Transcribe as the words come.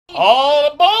All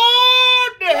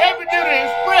aboard the Heavy Duty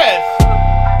Express.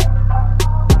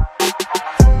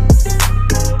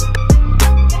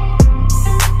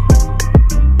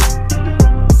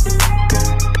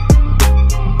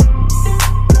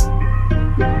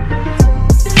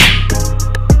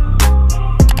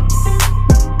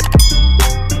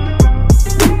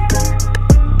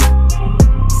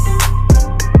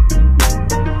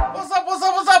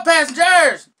 What's up,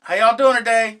 passengers? How y'all doing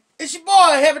today? It's your boy,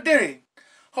 Heavy Duty.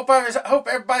 Hope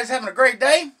everybody's having a great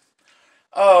day.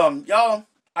 Y'all,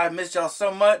 I missed y'all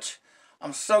so much.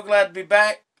 I'm so glad to be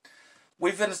back.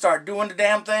 We finna start doing the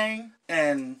damn thing,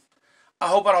 and I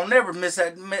hope I don't never miss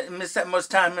that much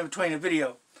time in between a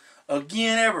video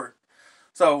again ever.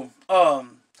 So,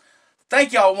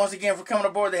 thank y'all once again for coming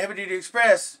aboard the Heavy Duty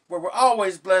Express, where we're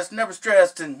always blessed, never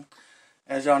stressed, and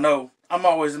as y'all know, I'm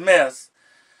always a mess.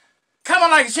 Comment,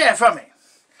 like, and share for me.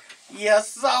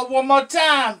 Yes, sir. One more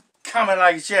time. Comment,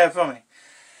 like, and share for me.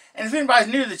 And if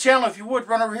anybody's new to the channel, if you would,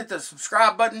 run over, hit the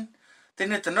subscribe button,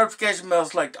 then hit the notification bell,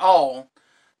 select all.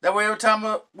 That way, every time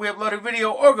we upload a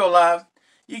video or go live,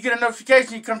 you get a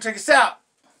notification, you come check us out.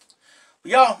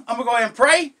 But y'all, I'm going to go ahead and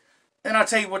pray, and I'll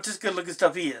tell you what this good-looking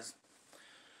stuff is.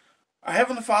 Our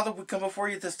Heavenly Father, we come before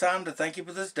you at this time to thank you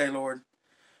for this day, Lord.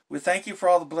 We thank you for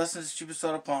all the blessings that you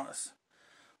bestowed upon us.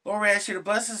 Lord, we ask you to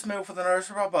bless this meal for the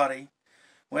nourishment of our body.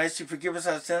 We ask you to forgive us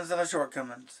our sins and our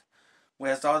shortcomings. We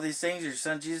ask all these things in your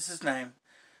Son Jesus' name.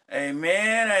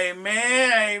 Amen,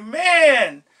 amen,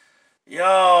 amen.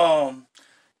 Yum,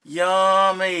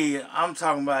 yummy. I'm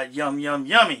talking about yum, yum,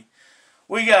 yummy.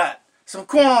 We got some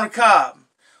corn on the cob.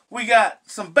 We got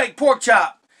some baked pork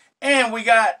chop. And we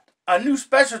got a new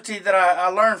specialty that I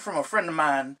learned from a friend of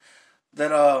mine that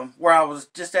where I was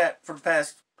just at for the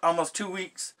past almost 2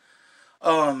 weeks.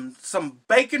 Some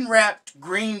bacon wrapped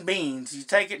green beans. You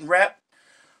take it and wrap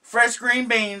fresh green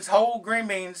beans, whole green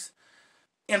beans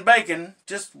in bacon,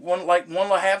 just one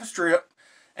little half a strip,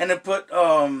 and then put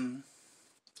brown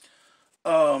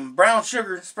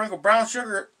sugar, sprinkle brown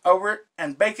sugar over it,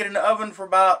 and bake it in the oven for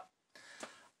about,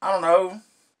 I don't know,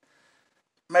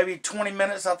 maybe 20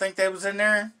 minutes. I think they was in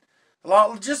there,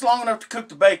 just long enough to cook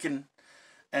the bacon.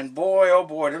 And boy, oh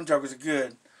boy, them jokers are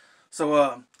good.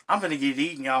 So I'm gonna get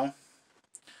eating, y'all.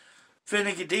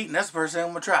 Finna get eating. That's the first thing I'm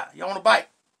gonna try. Y'all want a bite?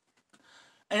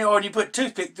 And or you put a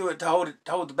toothpick through it to hold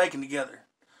the bacon together.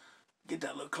 Get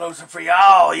that a little closer for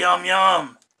y'all. Yum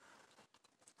yum.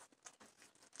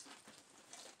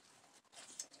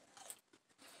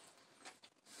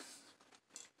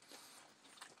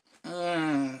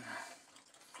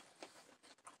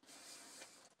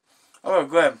 Oh,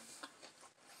 good.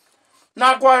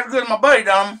 Not quite as good as my buddy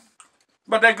done,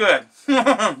 but they're good.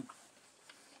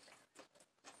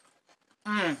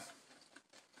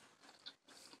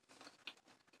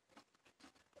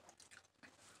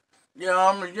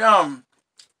 Yum, yum.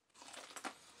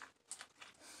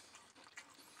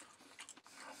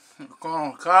 Corn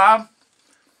on the cob.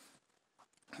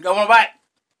 Y'all want a bite?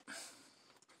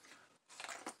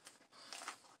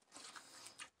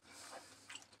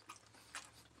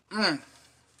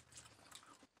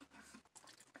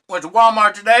 Went to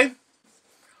Walmart today.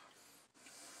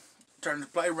 Turn this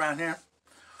plate around here.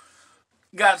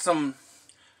 Got some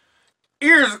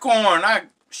ears of corn. I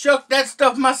shucked that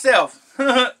stuff myself.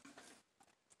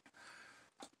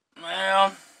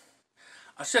 Well,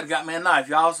 I should have got me a knife,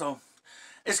 y'all, so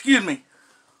excuse me.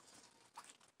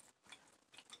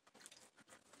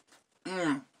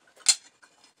 That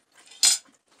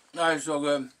is so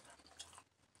good.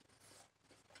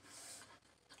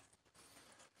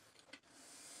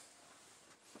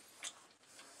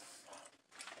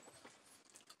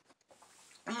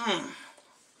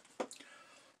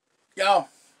 Y'all,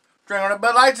 drink on a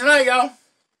Bud Light tonight, y'all. A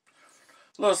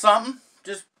little something,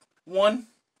 just one.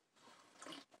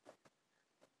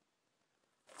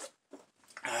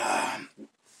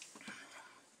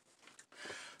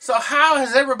 So how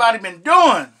has everybody been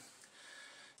doing?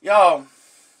 Y'all,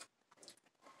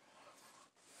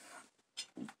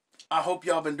 I hope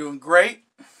y'all been doing great.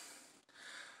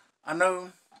 I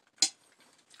know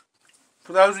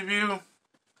for those of you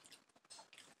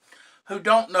who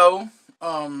don't know,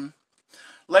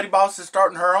 Lady Boss is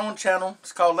starting her own channel.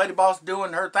 It's called Lady Boss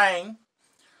Doing Her Thing.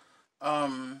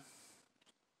 In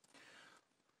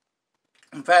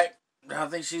fact, I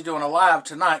think she's doing a live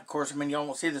tonight. Of course, I mean, y'all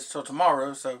won't see this till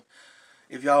tomorrow. So,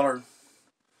 if y'all are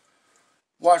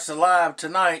watch the live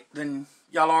tonight, then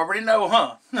y'all already know,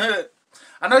 huh?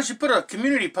 I know she put a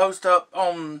community post up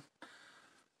on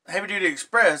Heavy Duty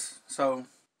Express. So,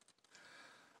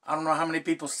 I don't know how many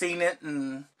people seen it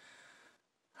and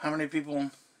how many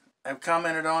people have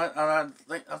commented on it.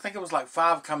 I think it was like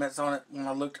 5 comments on it when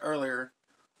I looked earlier.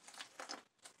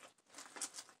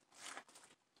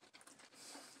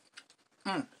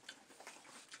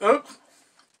 Oops.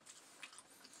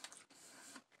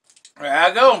 There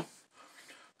I go.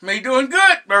 Me doing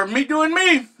good, or me doing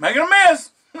me, making a mess.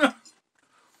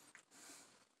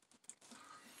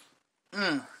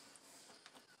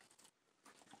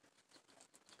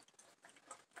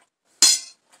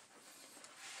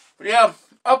 But yeah,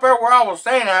 up there where I was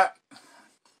staying at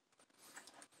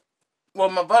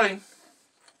with my buddy,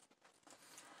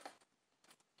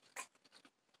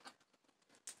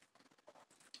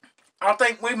 I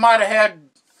think we might have had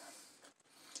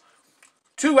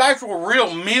 2 actual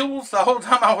real meals the whole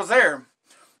time I was there.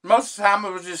 Most of the time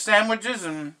it was just sandwiches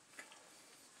and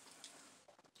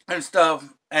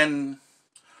stuff, and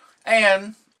I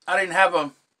didn't have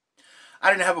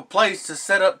a place to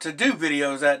set up to do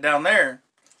videos at down there.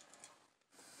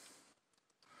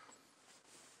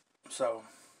 So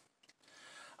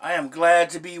I am glad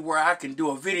to be where I can do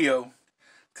a video,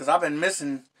 because I've been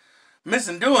missing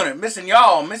doing it, missing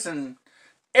y'all, missing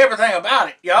everything about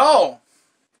it, y'all.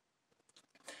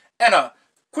 And a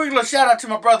quick little shout out to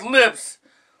my brother Lips.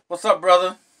 What's up,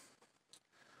 brother?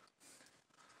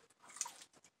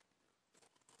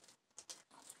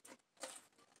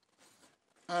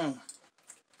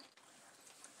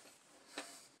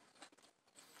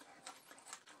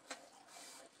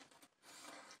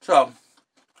 So,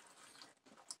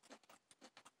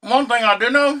 one thing I do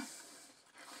know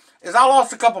is I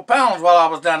lost a couple pounds while I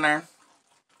was down there.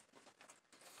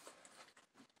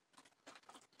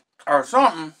 Or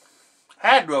something.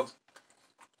 Had to have.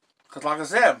 Because like I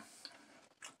said,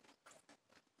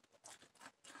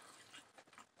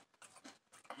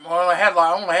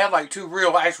 I only had like 2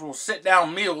 real actual sit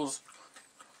down meals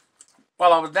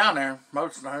while I was down there.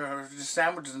 Most of it was just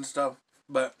sandwiches and stuff.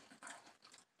 But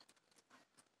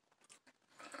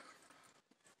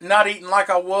not eating like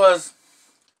I've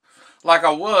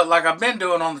been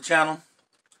doing on the channel.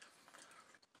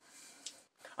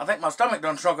 I think my stomach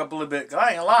done shrunk up a little bit, because I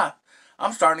ain't gonna lie,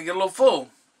 I'm starting to get a little full.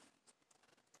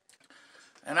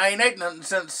 And I ain't ate nothing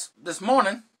since this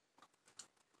morning.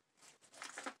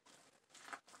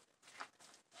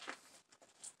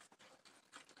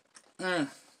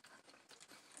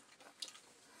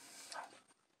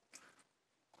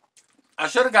 I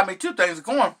should have got me 2 things of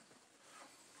corn.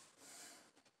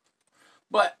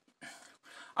 But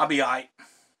I'll be alright.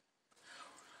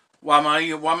 Why am I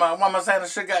saying I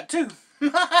should have got 2?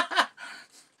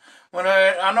 When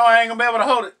I know I ain't gonna be able to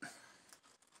hold it.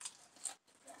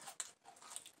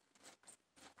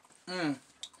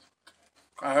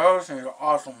 Those things are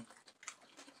awesome.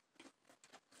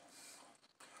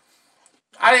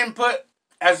 I didn't put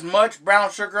as much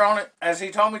brown sugar on it as he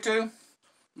told me to,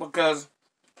 because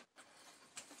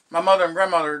my mother and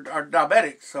grandmother are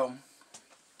diabetic, so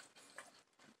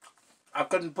I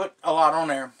couldn't put a lot on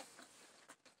there.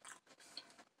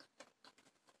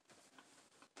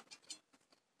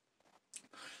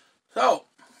 So,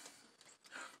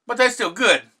 but they're still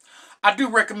good. I do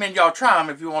recommend y'all try them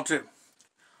if you want to.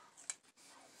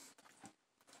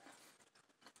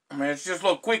 I mean, it's just a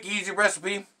little quick, easy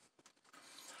recipe.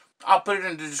 I'll put it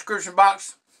in the description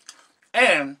box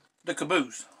and the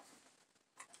caboose.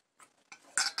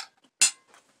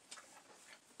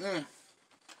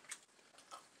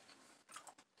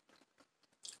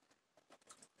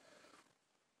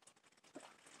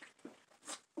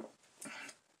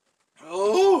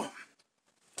 Oh,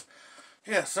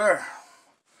 yes, sir.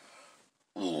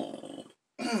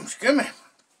 Excuse me.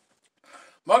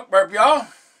 Muck burp, y'all.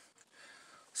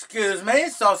 Excuse me,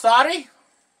 so sorry.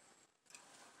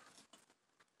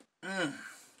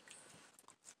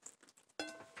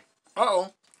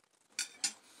 Uh-oh.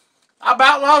 I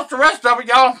about lost the rest of it,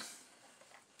 y'all.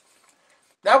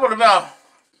 That would have been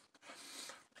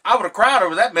I would have cried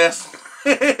over that mess.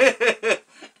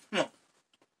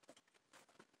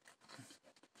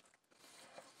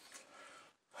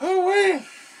 Hoo-wee.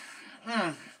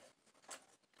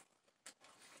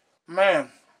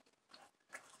 Man.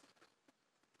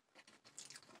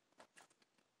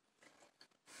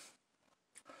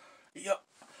 Yep.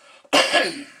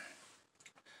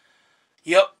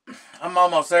 Yep. I'm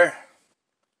almost there.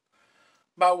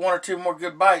 About 1 or 2 more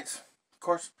good bites. Of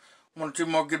course, 1 or 2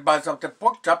 more good bites off that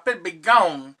pork chop, it'd be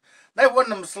gone. They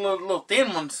wasn't them little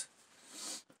thin ones.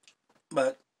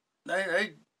 But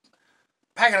they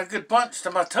packing a good punch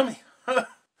to my tummy.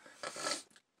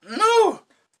 No!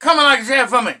 Coming like that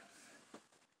for me.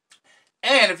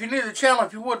 And if you're new to the channel,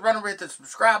 if you would, run over hit the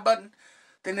subscribe button,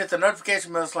 then hit the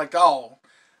notification bell select all.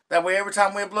 That way every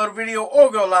time we upload a video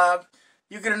or go live,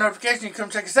 you get a notification, you come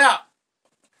check us out.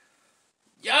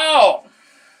 Y'all.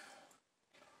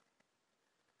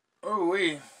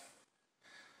 Ooh-wee.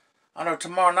 I know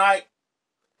tomorrow night,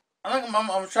 I think I'm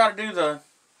gonna try to do the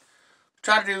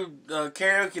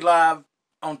karaoke live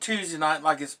on Tuesday night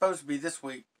like it's supposed to be this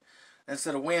week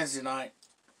instead of Wednesday night.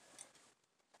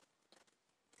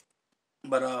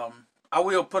 But I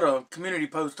will put a community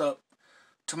post up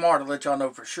tomorrow to let y'all know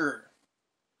for sure.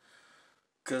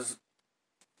 Cause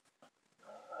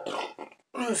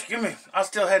excuse me, I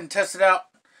still hadn't tested out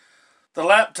the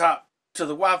laptop to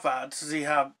the Wi-Fi to see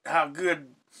how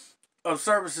good of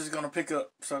service is gonna pick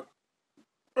up. So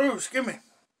excuse me.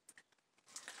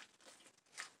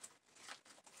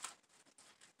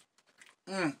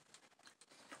 Well,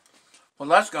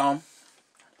 that's gone.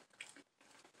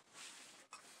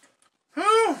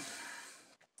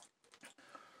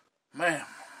 Man.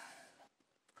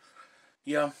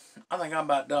 Yeah, I think I'm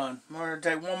about done. I'm going to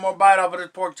take one more bite off of this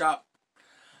pork chop.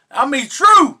 I mean,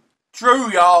 true,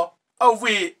 y'all. Over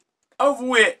it.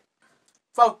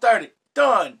 4:30.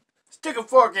 Done. Stick a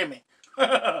fork in me.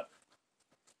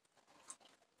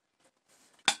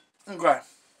 Okay.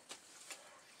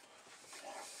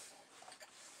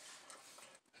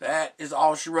 That is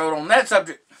all she wrote on that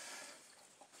subject.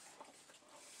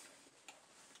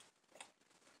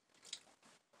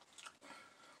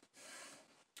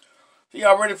 So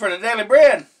y'all ready for the daily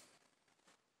bread?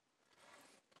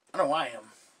 I know I am.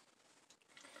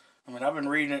 I mean, I've been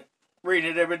reading it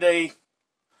every day,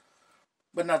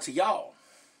 but not to y'all.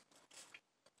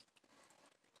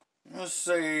 Let's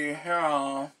see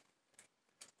here.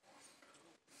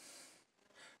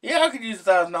 Yeah, I could use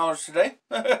 $1,000 today.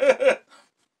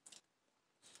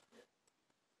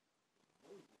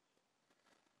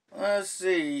 Let's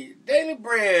see. Daily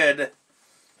bread.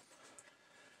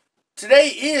 Today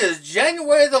is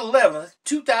January the 11th,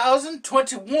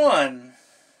 2021.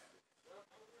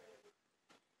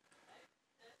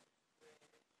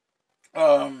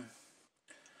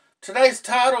 Today's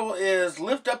title is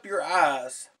Lift Up Your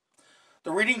Eyes.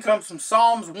 The reading comes from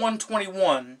Psalms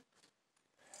 121. It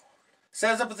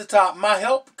says up at the top, my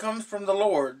help comes from the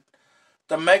Lord,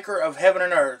 the maker of heaven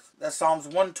and earth. That's Psalms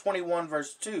 121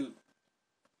 verse 2.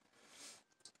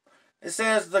 It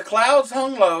says, the clouds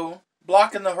hung low,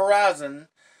 blocking the horizon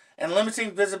and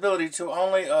limiting visibility to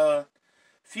only a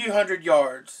few hundred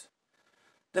yards.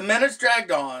 The minutes dragged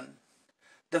on.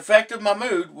 The effect of my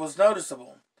mood was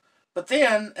noticeable. But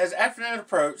then, as afternoon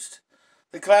approached,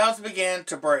 the clouds began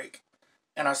to break,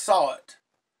 and I saw it.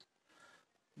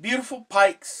 Beautiful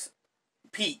Pikes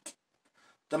Peak,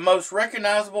 the most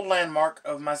recognizable landmark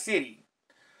of my city,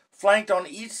 flanked on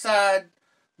each side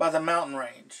by the mountain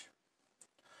range.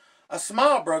 A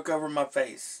smile broke over my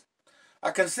face.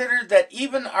 I considered that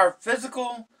even our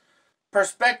physical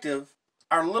perspective,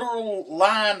 our literal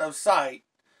line of sight,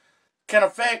 can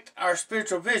affect our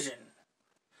spiritual vision.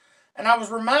 And I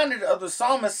was reminded of the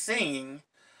psalmist singing,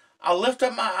 I lift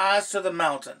up my eyes to the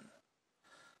mountain.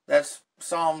 That's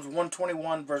Psalms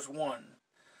 121 verse 1.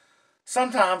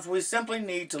 Sometimes we simply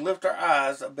need to lift our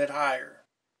eyes a bit higher.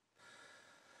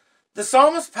 The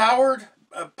psalmist pondered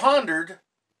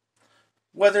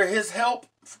where his help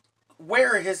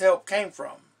came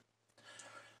from.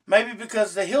 Maybe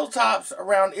because the hilltops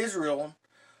around Israel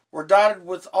were dotted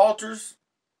with altars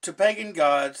to pagan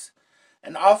gods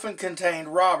and often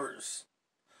contained robbers.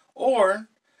 Or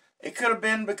it could have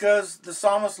been because the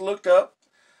psalmist looked up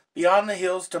beyond the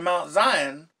hills to Mount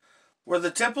Zion, where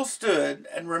the temple stood,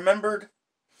 and remembered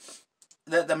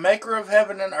that the maker of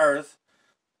heaven and earth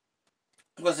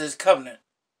was his covenant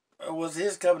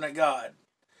God.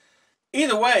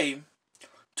 Either way,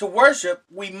 to worship,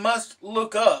 we must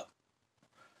look up.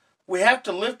 We have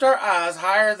to lift our eyes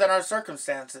higher than our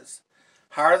circumstances,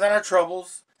 higher than our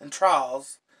troubles and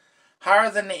trials,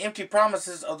 higher than the empty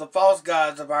promises of the false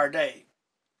gods of our day.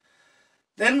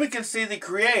 Then we can see the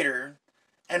Creator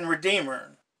and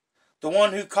Redeemer, the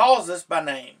one who calls us by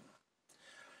name.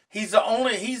 He's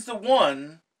the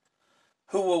one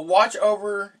who will watch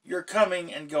over your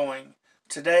coming and going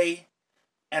today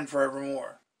and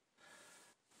forevermore.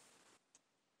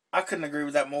 I couldn't agree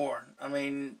with that more. I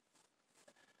mean,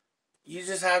 you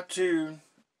just have to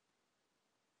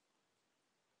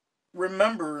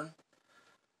remember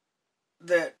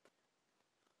that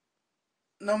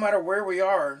no matter where we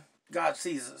are, God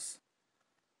sees us.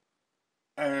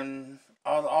 And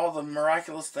all the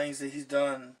miraculous things that He's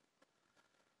done.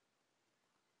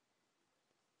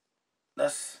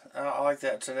 I like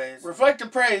that today. Reflect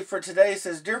and pray for today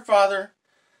says, Dear Father,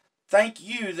 thank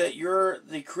you that you're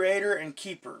the creator and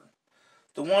keeper,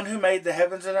 the one who made the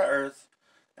heavens and the earth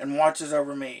and watches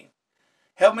over me.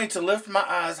 Help me to lift my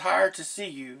eyes higher to see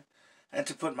you and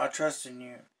to put my trust in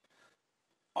you.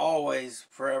 Always,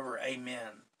 forever,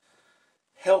 amen.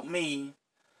 Help me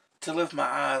to lift my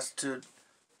eyes to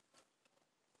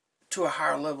a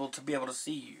higher level to be able to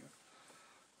see you.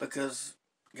 Because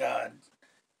God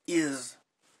is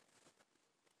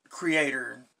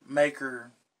creator, maker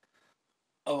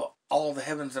of all the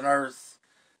heavens and earth,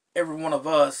 every one of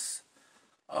us.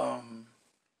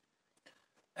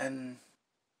 And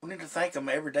we need to thank him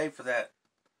every day for that.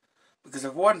 Because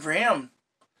if it wasn't for him,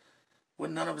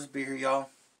 wouldn't none of us be here, y'all.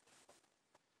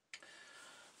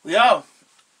 Well, y'all,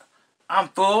 I'm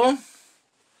full.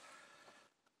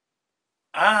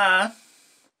 I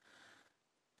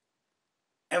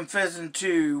am fizzing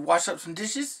to wash up some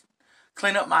dishes,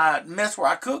 clean up my mess where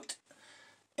I cooked,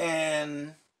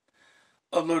 and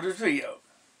upload this video.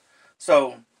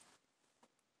 So,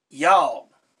 y'all,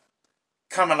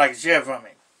 comment, like, and share for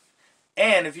me.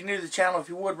 And if you're new to the channel, if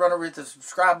you would, run over hit the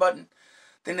subscribe button,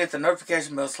 then hit the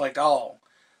notification bell, select all.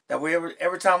 That way,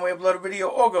 every time we upload a video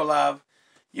or go live,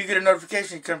 you get a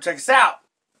notification to come check us out.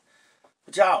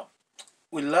 But y'all,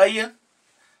 we love you.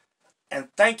 And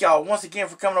thank y'all once again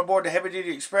for coming aboard the Heavy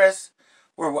Duty Express,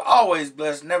 where we're always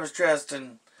blessed, never stressed,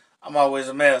 and I'm always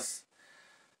a mess.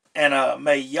 And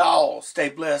may y'all stay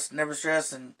blessed, never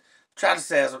stressed, and try to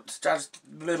stay out of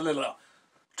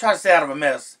a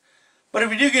mess. But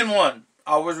if you do get in one,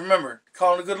 always remember,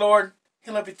 call on the good Lord,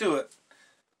 he'll help you through it,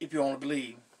 if you only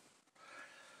believe.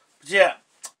 But yeah,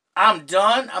 I'm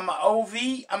done. I'm an OV.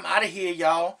 I'm out of here,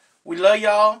 y'all. We love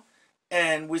y'all,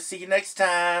 and we'll see you next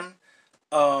time.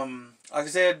 Like I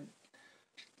said,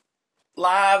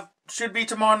 live should be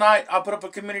tomorrow night. I'll put up a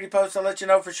community post. I'll let you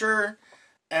know for sure.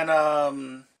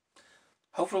 And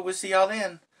hopefully we'll see y'all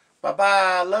then.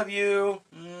 Bye-bye. Love you.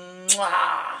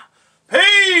 Mwah.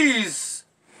 Peace.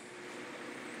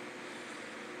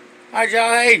 Alright,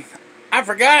 y'all. Hey, I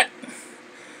forgot.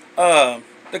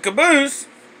 The caboose.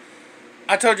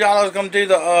 I told y'all I was going to do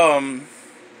the,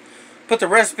 put the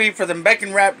recipe for the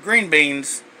bacon wrapped green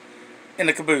beans in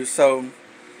the caboose. So,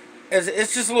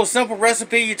 it's just a little simple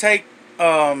recipe. You take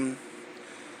a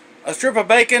strip of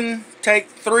bacon, take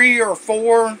 3 or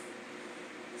 4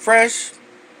 fresh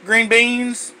green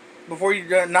beans before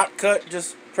you not cut,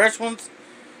 just fresh ones,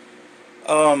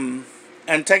 and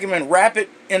take them and wrap it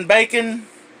in bacon,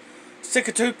 stick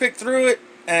a toothpick through it,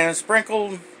 and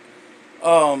sprinkle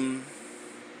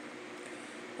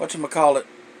whatchamacallit,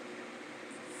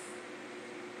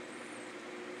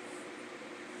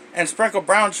 and sprinkle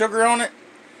brown sugar on it,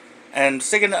 and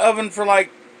stick it in the oven for like,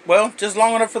 well, just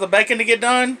long enough for the bacon to get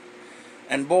done.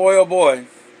 And boy, oh boy,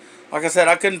 like I said,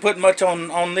 I couldn't put much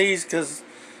on these because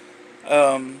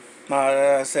my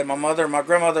mother and my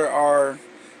grandmother are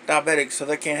diabetic, so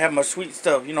they can't have much sweet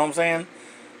stuff, you know what I'm saying?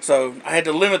 So I had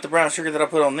to limit the brown sugar that I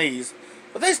put on these,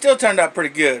 but they still turned out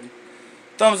pretty good.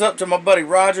 Thumbs up to my buddy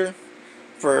Roger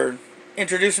for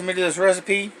introducing me to this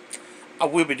recipe. I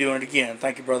will be doing it again.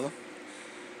 Thank you, brother.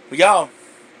 But y'all,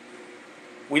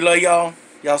 we love y'all.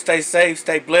 Y'all stay safe,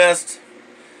 stay blessed.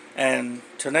 And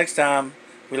till next time,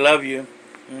 we love you.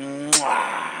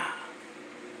 Mwah.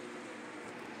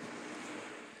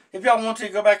 If y'all want to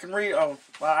go back and read, oh,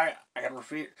 well, I gotta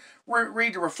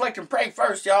read the Reflect and Pray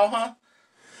first, y'all, huh?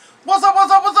 What's up,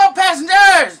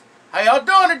 passengers? How y'all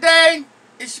doing today?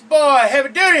 It's your boy, Heavy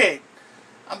Duty.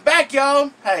 I'm back, y'all.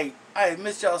 Hey, I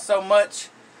missed y'all so much.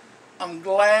 I'm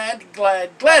glad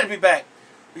to be back.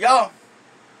 Y'all,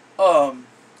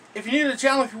 if you're new to the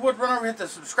channel, if you would, run over and hit the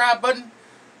subscribe button,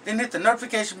 then hit the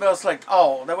notification bell, select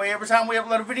all. That way every time we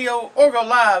upload a video or go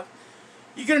live,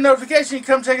 you get a notification and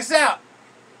come check us out.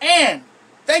 And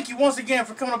thank you once again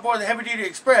for coming aboard the Heavy Duty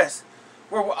Express,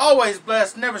 where we're always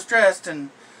blessed, never stressed,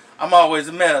 and I'm always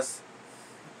a mess.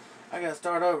 I gotta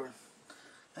start over.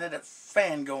 I had that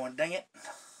fan going, dang it.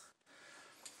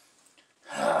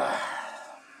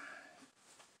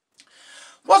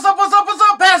 What's up,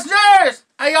 passengers?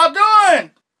 How y'all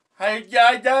doing? How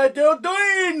y'all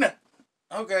doing?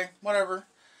 Okay, whatever.